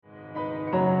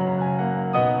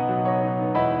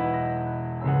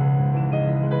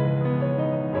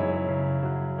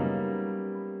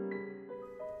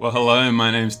Well, hello,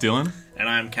 my name's Dylan. And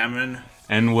I'm Cameron.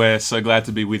 And we're so glad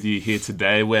to be with you here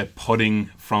today. We're podding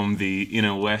from the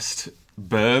inner west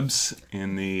burbs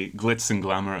in the glitz and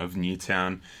glamour of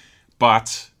Newtown.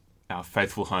 But our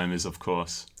faithful home is, of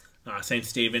course... St.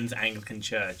 Stephen's Anglican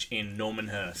Church in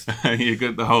Normanhurst. You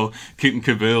got the whole kit and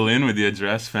caboodle in with the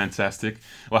address. Fantastic.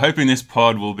 We're hoping this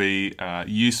pod will be a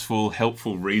useful,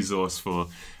 helpful resource for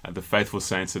the faithful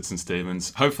saints at St.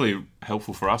 Stephen's. Hopefully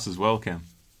helpful for us as well, Cam.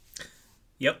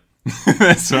 Yep.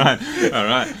 That's right. All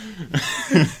right.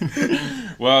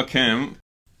 Well, Cam,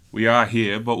 we are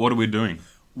here, but what are we doing?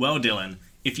 Well, Dylan,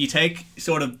 if you take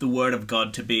sort of the Word of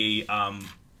God to be a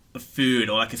food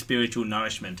or like a spiritual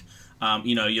nourishment,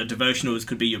 your devotionals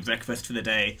could be your breakfast for the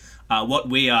day. What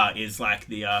we are is like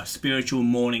the spiritual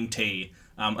morning tea.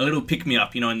 A little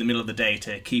pick-me-up, in the middle of the day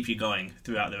to keep you going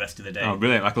throughout the rest of the day. Oh,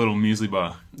 brilliant. Like a little muesli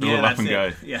bar. A little up and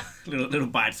go. Yeah, little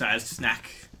bite-sized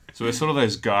snack. So we're sort of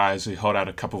those guys who hold out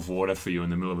a cup of water for you in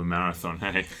the middle of a marathon,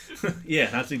 hey? Yeah,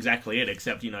 that's exactly it,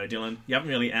 except, Dylan, you haven't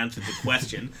really answered the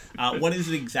question. What is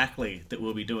it exactly that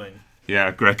we'll be doing? Yeah,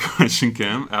 great question,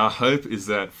 Cam. Our hope is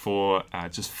that for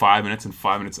just 5 minutes and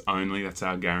 5 minutes only, that's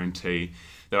our guarantee,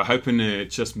 that we're hoping to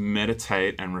just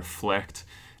meditate and reflect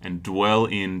and dwell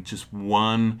in just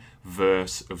one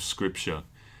verse of Scripture.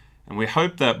 And we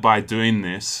hope that by doing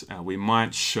this, we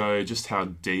might show just how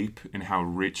deep and how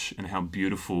rich and how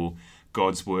beautiful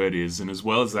God's Word is, and as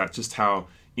well as that, just how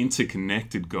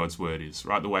interconnected God's Word is,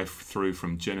 right the way through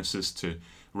from Genesis to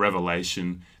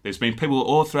Revelation. There's been people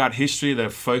all throughout history that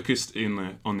have focused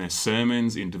on their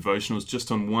sermons, in devotionals,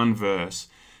 just on one verse.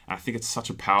 I think it's such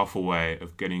a powerful way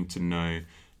of getting to know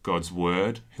God's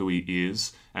Word, who He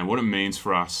is, and what it means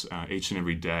for us each and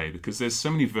every day. Because there's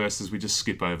so many verses we just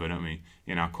skip over, don't we,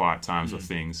 in our quiet times or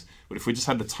things. But if we just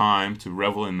had the time to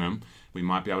revel in them, we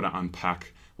might be able to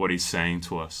unpack what He's saying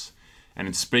to us. And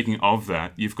in speaking of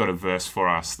that, you've got a verse for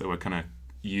us that we're going to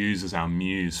use as our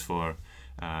muse for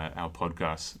our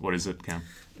podcast. What is it, Cam?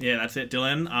 Yeah, that's it,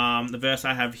 Dylan. The verse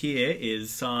I have here is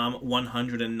Psalm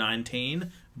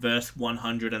 119, verse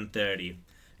 130.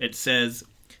 It says,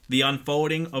 "The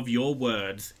unfolding of your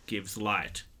words gives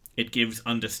light. It gives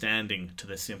understanding to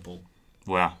the simple."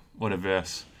 Wow, what a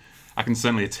verse. I can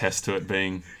certainly attest to it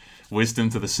being wisdom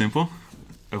to the simple,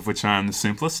 of which I am the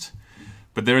simplest.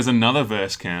 But there is another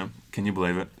verse, Cam, can you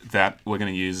believe it, that we're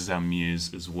going to use as our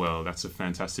muse as well. That's a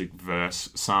fantastic verse,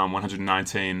 Psalm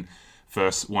 119,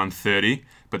 verse 130.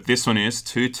 But this one is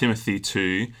 2 Timothy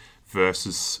 2,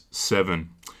 verses 7.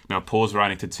 Now, Paul's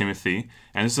writing to Timothy,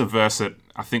 and this is a verse that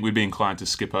I think we'd be inclined to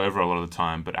skip over a lot of the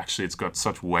time, but actually it's got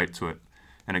such weight to it.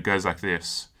 And it goes like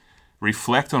this: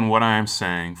 "Reflect on what I am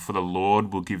saying, for the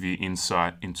Lord will give you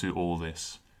insight into all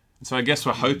this." And so I guess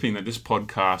we're hoping that this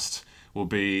podcast will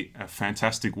be a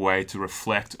fantastic way to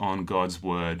reflect on God's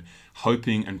Word,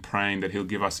 hoping and praying that He'll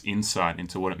give us insight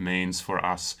into what it means for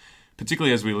us,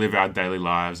 particularly as we live our daily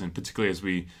lives and particularly as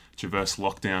we traverse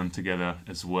lockdown together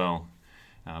as well.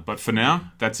 But for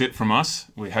now, that's it from us.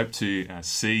 We hope to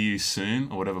see you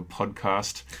soon, or whatever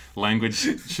podcast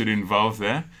language should involve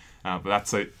there. But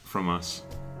that's it from us.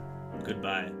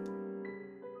 Goodbye.